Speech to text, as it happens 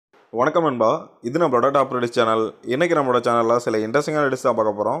வணக்கம் நண்பா, இது நம்மளோட டாப் ரெடிஸ் சேனல். இன்றைக்கி நம்மளோட சேனலில் சில இன்ட்ரெஸ்டிங்கான ரெடிஸ் தான்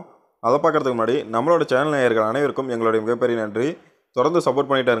பார்க்க போகிறோம். அதை பார்க்குறதுக்கு முன்னாடி நம்மளோட சேனல் நேயர்கள் அனைவருக்கும் எங்களுடைய மிகப்பெரிய நன்றி. தொடர்ந்து சப்போர்ட்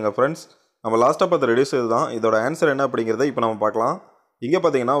பண்ணிகிட்டே இருங்க ஃப்ரெண்ட்ஸ். நம்ம லாஸ்ட்டாக பார்த்த ரெடிஸ் இதுதான். இதோட ஆன்சர் என்ன அப்படிங்கிறத இப்போ நம்ம பார்க்கலாம். இங்கே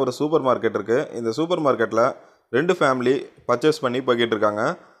பார்த்தீங்கன்னா ஒரு சூப்பர் மார்க்கெட் இருக்குது. இந்த சூப்பர் மார்க்கெட்டில் 2 ஃபேமிலி பர்ச்சேஸ் பண்ணி போய்கிட்டு இருக்காங்க.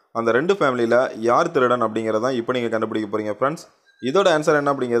 அந்த 2 ஃபேமிலியில் யார் திருடன் அப்படிங்கிறதான் இப்போ நீங்கள் கண்டுபிடிக்க போகிறீங்க ஃப்ரெண்ட்ஸ். இதோட ஆன்சர்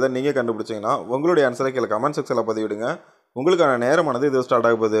என்ன அப்படிங்கிறத நீங்கள் கண்டுபிடிச்சிங்கன்னா உங்களுடைய ஆன்சரை கீழே கமெண்ட் செக்ஷனில் பதிவிடுங்க. உங்களுக்கான நேரமானது இது ஸ்டார்ட்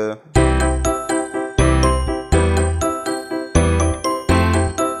ஆக போகுது.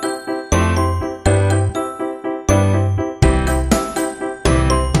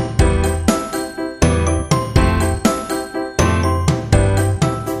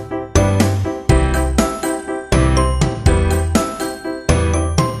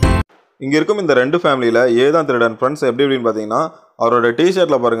 இங்கே இருக்கும் இந்த 2 ஃபேமிலியில் ஏதான் திருடன் ஃப்ரெண்ட்ஸ் எப்படி அப்படின்னு பார்த்தீங்கன்னா, அவரோட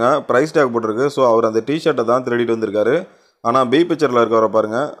டிஷர்ட்டில் பாருங்கள் ப்ரைஸ் டேக் போட்டிருக்கு. ஸோ அவர் அந்த டிஷர்ட்டை தான் திருடிட்டு வந்திருக்காரு. ஆனால் பி பிக்சரில் இருக்கிறவரை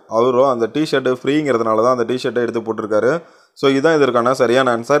பாருங்கள், அவரும் அந்த டிஷர்ட்டு ஃப்ரீங்கிறதுனால தான் அந்த டிஷர்ட்டை எடுத்து போட்டிருக்காரு. ஸோ இதுதான் இதற்கான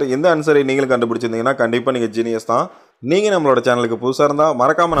சரியான ஆன்சர். இந்த ஆன்சரை நீங்களும் கண்டுபிடிச்சிருந்தீங்கன்னா கண்டிப்பாக நீங்கள் ஜீனியஸ் தான். நீங்கள் நம்மளோட சேனலுக்கு புதுசாக இருந்தால்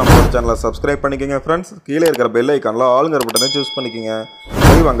மறக்காமல் நம்மளோட சேனலை சப்ஸ்கிரைப் பண்ணிக்கோங்க ஃப்ரெண்ட்ஸ். கீழே இருக்கிற பெல் ஐக்கானில் ஆளுங்கிற பட்டனை சூஸ் பண்ணிக்கோங்க.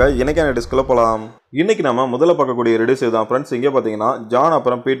 சரி வாங்க இன்றைக்கான ரெடிஸ்குள்ளே போகலாம். இன்றைக்கி நம்ம முதல்ல பார்க்கக்கூடிய ரெடிஸ் இதுதான் ஃப்ரெண்ட்ஸ். இங்கே பார்த்தீங்கன்னா ஜான்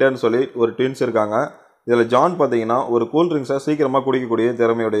அப்புறம் பீட்டர்னு சொல்லி ஒரு ட்வின்ஸ் இருக்காங்க. இதில் ஜான் பார்த்தீங்கன்னா ஒரு கூல்ட்ரிங்க்ஸை சீக்கிரமாக குடிக்கக்கூடிய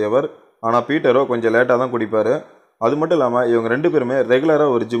திறமையுடையவர். ஆனால் பீட்டரோ கொஞ்சம் லேட்டாக தான் குடிப்பார். அது மட்டும் இல்லாமல் இவங்க 2 பேருமே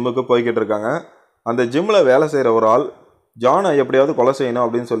ரெகுலராக ஒரு ஜிம்முக்கு போய்கிட்டு இருக்காங்க. அந்த ஜிம்மில் வேலை செய்கிற ஒரு ஆள் ஜானை எப்படியாவது கொலை செய்யணும்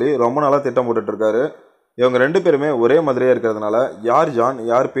அப்படின்னு சொல்லி ரொம்ப நாளாக திட்டம் போட்டுட்ருக்காரு. இவங்க 2 பேருமே ஒரே மாதிரியே இருக்கிறதுனால யார் ஜான்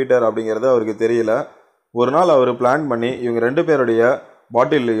யார் பீட்டர் அப்படிங்கிறது அவருக்கு தெரியல. ஒரு நாள் அவர் பிளான் பண்ணி இவங்க 2 பேருடைய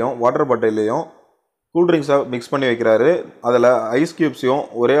பாட்டில்லையும் வாட்டர் பாட்டில்லையும் கூல்ட்ரிங்க்ஸை மிக்ஸ் பண்ணி வைக்கிறாரு. அதில் ஐஸ் க்யூப்ஸையும்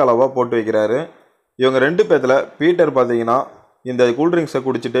ஒரே அளவாக போட்டு வைக்கிறாரு. இவங்க 2 பேர்த்தில் பீட்டர் பார்த்தீங்கன்னா இந்த கூல்ட்ரிங்க்ஸை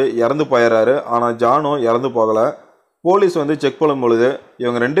குடிச்சிட்டு இறந்து போயிடுறாரு. ஆனால் ஜானும் இறந்து போகலை. போலீஸ் வந்து செக் பண்ணும் பொழுது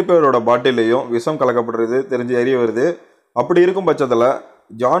இவங்க 2 பேரோட பாட்டிலையும் விஷம் கலக்கப்படுறது தெரிஞ்சு எரிய வருது. அப்படி இருக்கும் பட்சத்தில்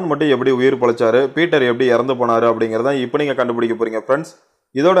ஜான் மட்டும் எப்படி உயிர் பழைச்சாரு, பீட்டர் எப்படி இறந்து போனார் அப்படிங்கிறத இப்போ நீங்கள் கண்டுபிடிக்க போகிறீங்க ஃப்ரெண்ட்ஸ்.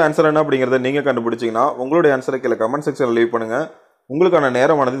 இதோட ஆன்சர் என்ன அப்படிங்கிறத நீங்கள் கண்டுபிடிச்சிங்கன்னா உங்களுடைய ஆன்சரை கீழே கமெண்ட் செக்ஷனில் லீவ் பண்ணுங்கள். உங்களுக்கான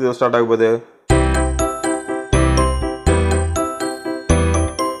நேரமானது இது ஸ்டார்ட் ஆக போகுது.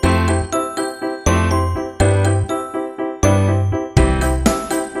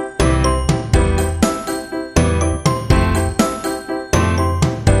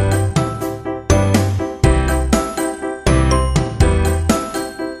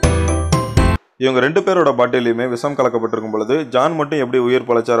 இவங்க 2 பேரோட பாட்டிலையுமே விஷம் கலக்கப்பட்டிருக்கும் பொழுது ஜான் மட்டும் எப்படி உயிர்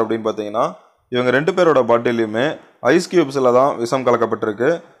பழைச்சார் அப்படின்னு பார்த்தீங்கன்னா, இவங்க 2 பேரோட பாட்டிலையுமே ஐஸ் கியூப்ஸில் தான் விஷம் கலக்கப்பட்டிருக்கு.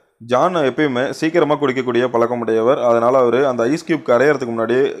 ஜான் எப்பயுமே சீக்கிரமாக குடிக்கக்கூடிய பழக்கமுடையவர். அதனால் அவர் அந்த ஐஸ் கியூப் கரையிறதுக்கு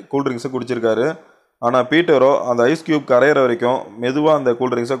முன்னாடி கூல்ட்ரிங்க்ஸை குடிச்சிருக்காரு. ஆனால் பீட்டரோ அந்த ஐஸ் கியூப் கரையிற வரைக்கும் மெதுவாக அந்த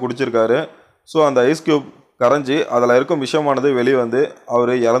கூல்ட்ரிங்க்ஸை குடிச்சிருக்காரு. ஸோ அந்த ஐஸ் கியூப் கரைஞ்சி அதில் இருக்கும் விஷமானது வெளியே வந்து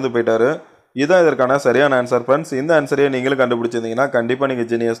அவர் இறந்து போயிட்டார். இதுதான் இதற்கான சரியான ஆன்சர் ஃப்ரெண்ட்ஸ். இந்த ஆன்சரையே நீங்களும் கண்டுபிடிச்சிருந்தீங்கன்னா கண்டிப்பாக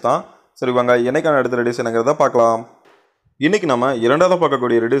நீங்கள் ஜீனியஸ் தான். சரி வாங்க இன்றைக்கான அடுத்த ரெடியூஸ் என்னங்கிறத பார்க்கலாம். இன்றைக்கி நம்ம 2வது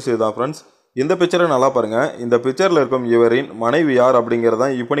பார்க்கக்கூடிய ரெடியூஸ் இதுதான் ஃப்ரெண்ட்ஸ். இந்த பிக்சரை நல்லா பாருங்கள். இந்த பிக்சரில் இருக்கும் இவரின் மனைவி யார்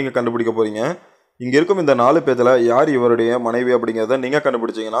அப்படிங்கிறதான் இப்போ நீங்கள் கண்டுபிடிக்க போகிறீங்க. இங்கே இருக்கும் இந்த 4 பேர்த்தில் யார் இவருடைய மனைவி அப்படிங்கிறத நீங்கள்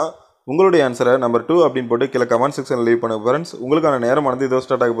கண்டுபிடிச்சிங்கன்னா உங்களுடைய ஆன்சரை நம்பர் 2 அப்படின்னு போட்டு கீழே கமெண்ட் செக்ஷனில் லீவ் பண்ணுங்க ஃப்ரெண்ட்ஸ். உங்களுக்கான நேரமானது இதோ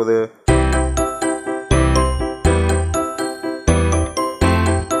ஸ்டார்ட் ஆக போகுது.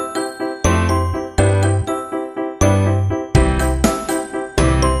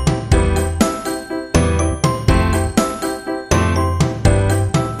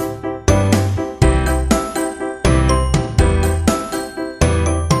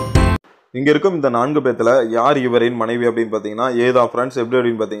 இங்கே இருக்கும் இந்த 4 பேர்த்தில் யார் இவரின் மனைவி அப்படின்னு பார்த்தீங்கன்னா ஏதா ஃப்ரெண்ட்ஸ். எப்படி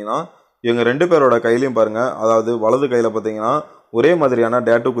அப்படின்னு பார்த்தீங்கன்னா இவங்க 2 பேரோட கையிலையும் பாருங்கள், அதாவது வலது கையில் பார்த்தீங்கன்னா ஒரே மாதிரியான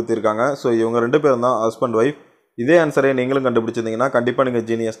டேட்டு குத்திருக்காங்க. ஸோ இவங்க 2 பேரும் தான் ஹஸ்பண்ட் ஒய்ஃப். இதே ஆன்சரை நீங்களும் கண்டுபிடிச்சிருந்தீங்கன்னா கண்டிப்பாக நீங்கள்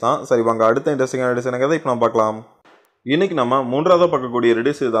ஜீனியஸ் தான். சரி வாங்க அடுத்த இன்ட்ரெஸ்டிங்கான ரெடியூஸ் என்னங்கிறத இப்போ நம்ம பார்க்கலாம். இன்றைக்கி நம்ம 3வது பார்க்கக்கூடிய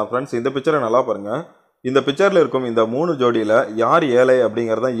ரெடியூஸ் இதுதான் ஃப்ரெண்ட்ஸ். இந்த பிக்சரை நல்லா பாருங்கள். இந்த பிக்சரில் இருக்கும் இந்த 3 ஜோடியில் யார் ஏழை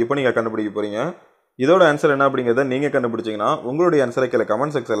அப்படிங்கிறத இப்போ நீங்கள் கண்டுபிடிக்க போகிறீங்க. இதோட ஆன்சர் என்ன அப்படிங்கிறத நீங்கள் கண்டுபிடிச்சிங்கன்னா உங்களுடைய ஆன்சரை கீழே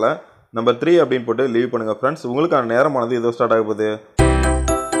கமெண்ட் செக்ஷனில் நம்பர் 3 அப்படின்னு போட்டு லீவ் பண்ணுங்கள் ஃப்ரெண்ட்ஸ். உங்களுக்கான நேரமானது இதோ ஸ்டார்ட் ஆக போகுது.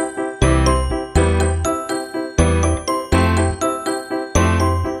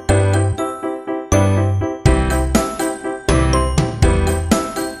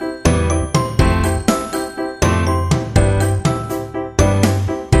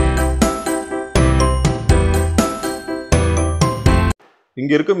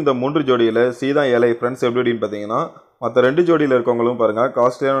 இங்கே இருக்கும் இந்த 3 ஜோடியில் சீதா ஏழை ஃப்ரெண்ட்ஸ். எப்படி அப்படின்னு பார்த்தீங்கன்னா மற்ற 2 ஜோடியில் இருக்கவங்களும் பாருங்கள்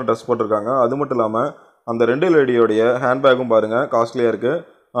காஸ்ட்லியான ட்ரெஸ் போட்டிருக்காங்க. அது மட்டும் இல்லாமல் அந்த 2 லேடியோடைய ஹேண்ட்பேக்கும் பாருங்கள் காஸ்ட்லியாக இருக்குது.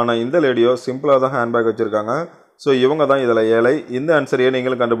 ஆனால் இந்த லேடியோ சிம்பிளாக தான் ஹேண்ட்பேக் வச்சுருக்காங்க. ஸோ இவங்க தான் இதில் ஏழை. இந்த ஆன்சரையே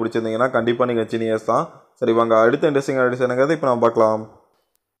நீங்களும் கண்டுபிடிச்சிருந்தீங்கன்னா கண்டிப்பாக நீங்கள் ஜீனியஸ் தான். சரி வாங்க அடுத்த இன்ட்ரெஸ்டிங் ஆடிஷன் என்னங்கிறது இப்போ நம்ம பார்க்கலாம்.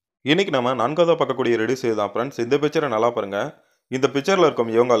 இன்னைக்கு நம்ம நான்காவதா பார்க்கக்கூடிய ரெடியூஸ் தான் ஃப்ரெண்ட்ஸ். இந்த பிக்சரை நல்லா பாருங்க. இந்த பிக்சரில் இருக்கும்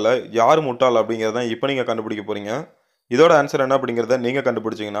இவங்கள யார் முட்டாள் அப்படிங்கிறத இப்போ நீங்கள் கண்டுபிடிக்க போறீங்க. இதோட ஆன்சர் என்ன அப்படிங்கிறத நீங்கள்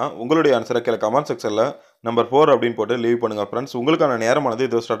கண்டுபிடிச்சிங்கன்னா உங்களுடைய ஆன்சரை கீழே கமெண்ட் செக்ஷனில் நம்பர் 4 அப்படின்னு போட்டு லீவ் பண்ணுங்கள் ஃப்ரெண்ட்ஸ். உங்களுக்கான நேரமானது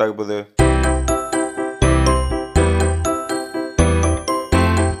இதோ ஸ்டார்ட் ஆக போகுது.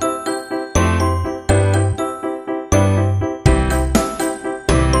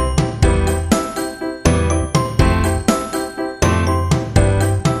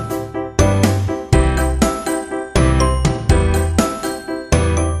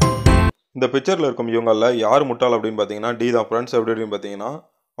 இந்த பிக்சரில் இருக்கும் இவங்கள யார் முட்டாள் அப்படின்னு பார்த்தீங்கன்னா டி தான் ஃப்ரெண்ட்ஸ். எப்படி அப்படின்னு பார்த்தீங்கன்னா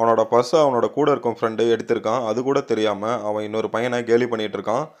அவனோட பர்ஸை அவனோட கூட இருக்கும் ஃப்ரெண்டு எடுத்திருக்கான். அது கூட தெரியாமல் அவன் இன்னொரு பையனை கேலி பண்ணிட்டு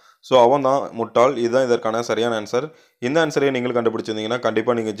இருக்கான். ஸோ அவன் தான் முட்டாள். இதுதான் இதற்கான சரியான ஆன்சர். இந்த ஆன்சரையே நீங்கள் கண்டுபிடிச்சிருந்தீங்கன்னா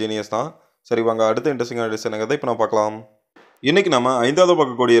கண்டிப்பாக நீங்கள் ஜீனியஸ் தான். சரி வாங்க, அடுத்த இன்ட்ரெஸ்டிங்கான ரெடியூஸ் என்னங்கிறத இப்போ நான் பார்க்கலாம். இன்றைக்கி நம்ம 5வது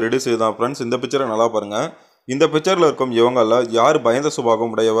பார்க்கக்கூடிய ரெடியூஸ் தான் ஃப்ரெண்ட்ஸ். இந்த பிக்சரை நல்லா பாருங்கள். இந்த பிக்சரில் இருக்கும் இவங்கள யார் பயந்த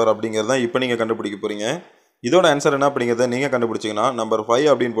சுபாவம் உடையவர் அப்படிங்கிறத இப்போ நீங்கள் கண்டுபிடிக்க போகிறீங்க. இதோட ஆன்சர் என்ன அப்படிங்கிறத நீங்கள் கண்டுபிடிச்சிங்கன்னா நம்பர் 5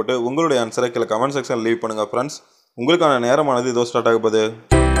 அப்படின்னு போட்டு உங்களுடைய ஆன்சரை கீழே கமெண்ட் செக்ஷன் லீவ் பண்ணுங்கள் ஃப்ரெண்ட்ஸ். உங்களுக்கான நேரமானது இதோ ஸ்டார்ட் ஆக போகுது.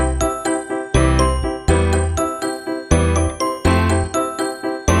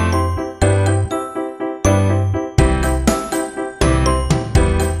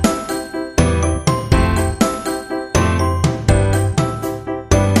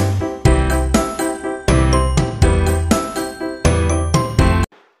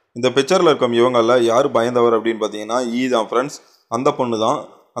 இந்த பிக்சரில் இருக்கும் இவங்கள யார் பயந்தவர் அப்படின்னு பார்த்தீங்கன்னா தான் ஃப்ரெண்ட்ஸ். அந்த பொண்ணு தான்.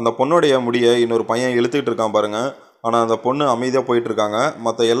 அந்த பொண்ணுடைய முடியை இன்னொரு பையன் இழுத்துக்கிட்டு இருக்கான் பாருங்கள். ஆனால் அந்த பொண்ணு அமைதியாக போயிட்டுருக்காங்க.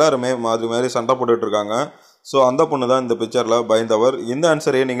 மற்ற எல்லாருமே மாதிரி சண்டை போட்டுட்ருக்காங்க. ஸோ அந்த பொண்ணு தான் இந்த பிக்சரில் பயந்தவர். இந்த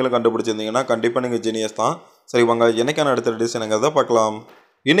ஆன்சரையே நீங்களும் கண்டுபிடிச்சிருந்தீங்கன்னா கண்டிப்பாக நீங்கள் ஜீனியஸ் தான். சரி வாங்க, எனக்கான அடுத்த ரெடியூஸ் என்னங்கிறத பார்க்கலாம்.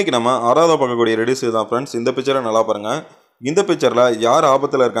 இன்றைக்கி நம்ம 6வது பார்க்கக்கூடிய ரெடியூஸ் தான் ஃப்ரெண்ட்ஸ். இந்த பிக்சரை நல்லா பாருங்கள். இந்த பிக்சரில் யார்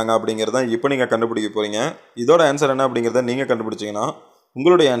ஆபத்தில் இருக்காங்க அப்படிங்கிறத இப்போ நீங்கள் கண்டுபிடிக்க போகிறீங்க. இதோட ஆன்சர் என்ன அப்படிங்கிறத நீங்கள் கண்டுபிடிச்சிங்கன்னா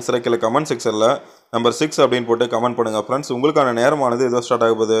உங்களுடைய ஆன்சரை கீழே கமெண்ட் செக்ஷனில் நம்பர் 6 அப்படின்னு போட்டு கமெண்ட் பண்ணுங்கள் ஃப்ரெண்ட்ஸ். உங்களுக்கான நேரமானது இதோ ஸ்டார்ட்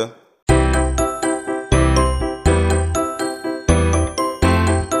ஆக போகுது.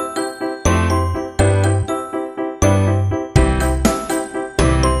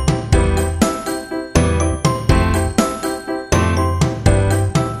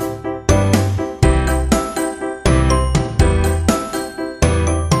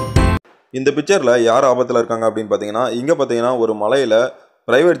 இந்த பிக்சரில் யார் ஆபத்தில் இருக்காங்க அப்படின்னு பார்த்தீங்கன்னா இங்கே பார்த்தீங்கன்னா ஒரு மலையில்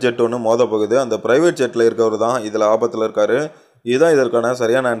ப்ரைவேட் ஜெட் ஒன்று மோத போகுது. அந்த ப்ரைவேட் ஜெட்டில் இருக்கவர் தான் இதில் ஆபத்தில் இருக்கார். இதுதான் இதற்கான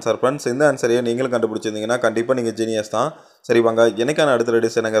சரியான ஆன்சர் ஃப்ரெண்ட்ஸ். இந்த ஆன்சரையே நீங்களும் கண்டுபிடிச்சிருந்தீங்கன்னா கண்டிப்பாக நீங்கள் ஜீனியஸ் தான். சரி வாங்க, எனக்கான அடுத்த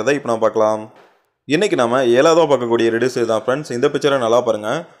ரெடியூஸ் என்னங்கிறத இப்போ நான் பார்க்கலாம். இன்றைக்கி நம்ம 7வது பார்க்கக்கூடிய ரெடியூஸ் தான் ஃப்ரெண்ட்ஸ். இந்த பிக்சரை நல்லா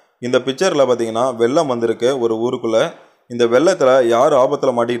பாருங்கள். இந்த பிக்சரில் பார்த்தீங்கன்னா வெள்ளம் வந்திருக்கு ஒரு ஊருக்குள்ளே. இந்த வெள்ளத்தில் யார்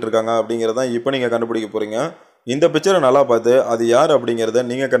ஆபத்தில் மாட்டிகிட்டு இருக்காங்க அப்படிங்கிறதான் இப்போ நீங்கள் கண்டுபிடிக்க போகிறீங்க. இந்த பிக்சரை நல்லா பார்த்து அது யார் அப்படிங்கிறத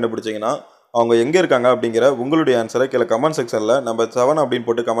நீங்கள் கண்டுபிடிச்சிங்கன்னா அவங்க எங்கே இருக்காங்க அப்படிங்கிற உங்களுடைய ஆன்சரை கீழே கமெண்ட் செக்ஷனில் நம்பர் 7 அப்படின்னு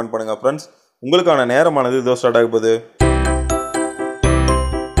போட்டு கமெண்ட் பண்ணுங்கள் ஃப்ரெண்ட்ஸ். உங்களுக்கான நேரமானது இதோ ஸ்டார்ட் ஆக போகுது.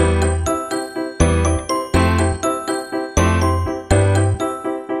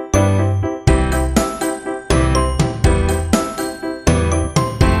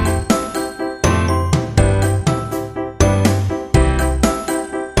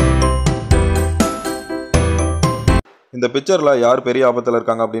 இந்த பிக்சரில் யார் பெரிய ஆபத்தில்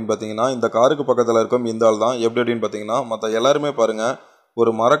இருக்காங்க அப்படின்னு பார்த்தீங்கன்னா இந்த காருக்கு பக்கத்தில் இருக்கும் இந்த ஆள் தான். எப்படி அப்படின்னு பார்த்தீங்கன்னா மற்ற எல்லாருமே பாருங்கள்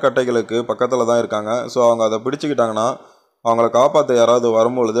ஒரு மரக்கட்டைகளுக்கு பக்கத்தில் தான் இருக்காங்க. ஸோ அவங்க அதை பிடிச்சிக்கிட்டாங்கன்னா அவங்கள காப்பாற்ற யாராவது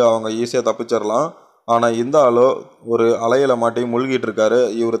வரும்பொழுது அவங்க ஈஸியாக தப்பிச்சிடலாம். ஆனால் இந்த ஆளோ ஒரு அலையில் மாட்டி முழுகிட்டு இருக்காரு.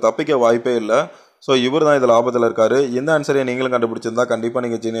 இவர் தப்பிக்க வாய்ப்பே இல்லை. ஸோ இவர் தான் இதில் ஆபத்தில் இருக்காரு. இந்த ஆன்சரை நீங்களும் கண்டுபிடிச்சிருந்தா கண்டிப்பாக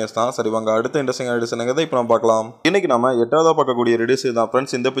நீங்கள் ஜீனியஸ் தான். சரி வாங்க, அடுத்த இன்ட்ரெஸ்டிங் ரெடியூஸ் என்னங்கிறத இப்போ நம்ம பார்க்கலாம். இன்றைக்கி நம்ம 8வது பார்க்கக்கூடிய ரெடியூஸ் தான்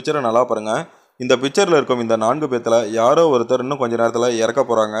ஃப்ரெண்ட்ஸ். இந்த பிக்சரை நல்லா பாருங்கள். இந்த பிக்சரில் இருக்கும் இந்த 4 பேர்த்தில் யாரோ ஒருத்தர் இன்னும் கொஞ்சம் நேரத்தில் இறக்க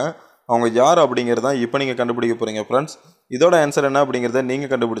போகிறாங்க. அவங்க யார் அப்படிங்கிறத இப்போ நீங்கள் கண்டுபிடிக்க போகிறீங்க ஃப்ரெண்ட்ஸ். இதோட ஆன்சர் என்ன அப்படிங்கிறத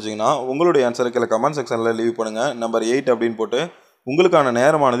நீங்கள் கண்டுபிடிச்சிங்கன்னா உங்களுடைய ஆன்சரை கீழே கமெண்ட் செக்ஷனில் லீவ் பண்ணுங்கள். நம்பர் 8 அப்படின்னு போட்டு உங்களுக்கான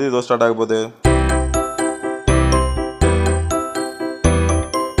நேரமானது இதோ ஸ்டார்ட் ஆக போகுது.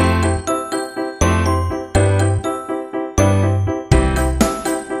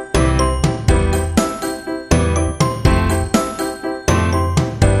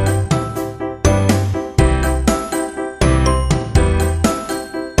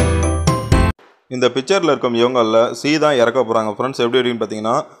 இந்த பிக்சரில் இருக்கும் இவங்கள சி தான் இறக்க போகிறாங்க ஃப்ரெண்ட்ஸ். எப்படி அப்படின்னு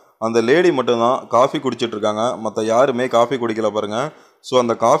பார்த்தீங்கன்னா அந்த லேடி மட்டும்தான் காஃபி குடிச்சிட்ருக்காங்க. மற்ற யாருமே காஃபி குடிக்கல பாருங்கள். ஸோ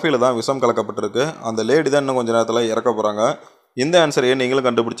அந்த காஃபியில் தான் விஷம் கலக்கப்பட்டிருக்கு. அந்த லேடி தான் இன்னும் கொஞ்சம் நேரத்தில் இறக்க போகிறாங்க. இந்த ஆன்சரையே நீங்களும்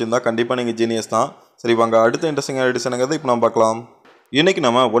கண்டுபிடிச்சிருந்தா கண்டிப்பாக நீங்கள் ஜீனியஸ் தான். சரி வாங்க, அடுத்த இன்ட்ரெஸ்டிங்காக ரெடியூஸ் என்னங்கிறது இப்போ நம்ம பார்க்கலாம். இன்றைக்கி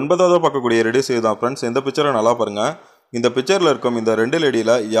நம்ம 9வது பார்க்கக்கூடிய ரெடியூஸ் தான் ஃப்ரெண்ட்ஸ். இந்த பிக்சரை நல்லா பாருங்கள். இந்த பிக்சரில் இருக்கும் இந்த 2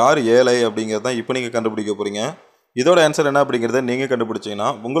 லேடியில் யார் ஏழை அப்படிங்கிறது தான் இப்போ நீங்கள் கண்டுபிடிக்க போகிறீங்க. இதோட ஆன்சர் என்ன அப்படிங்கிறத நீங்கள் கண்டுபிடிச்சிங்கன்னா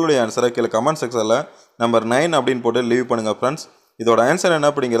உங்களுடைய ஆன்சரை கீழே கமெண்ட் செக்ஷனில் நம்பர் 9 அப்படின்னு போட்டு லீவ் பண்ணுங்கள் ஃப்ரெண்ட்ஸ். இதோட ஆன்சர் என்ன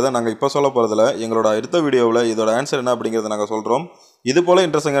அப்படிங்கிறத நாங்கள் இப்போ சொல்ல போகிறதில்ல. எங்களோட அடுத்த வீடியோவில் இதோட ஆன்சர் என்ன அப்படிங்கிறத நாங்கள் சொல்கிறோம். இது போல்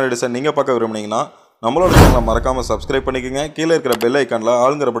இன்ட்ரெஸ்டிங்கான டிசைன் நீங்கள் பார்க்க விரும்புனீங்கன்னா நம்மளோட சேனலை மறக்காமல் சப்ஸ்கிரைப் பண்ணிக்கோங்க. கீழே இருக்கிற பெல் ஐக்கானில்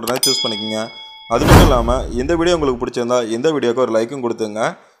ஆளுங்கிற பட்டனை சூஸ் பண்ணிக்கோங்க. அது மட்டும் இல்லாமல் இந்த வீடியோ உங்களுக்கு பிடிச்சிருந்தா இந்த வீடியோக்கு ஒரு லைக்கும் கொடுத்துங்க.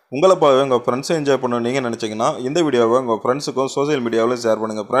 உங்களை போலவே உங்கள் ஃப்ரெண்ட்ஸும் என்ஜாய் பண்ணணும் நீங்கள் நினச்சிங்கன்னா இந்த வீடியோவை உங்கள் ஃப்ரெண்ட்ஸுக்கும் சோஷியல் மீடியாவில் ஷேர்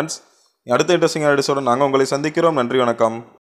பண்ணுங்கள். ஃப்ரெண்ட்ஸ், அடுத்த இன்ட்ரெஸ்டிங்கான எபிசோட நாங்கள் உங்களை சந்திக்கிறோம். நன்றி, வணக்கம்.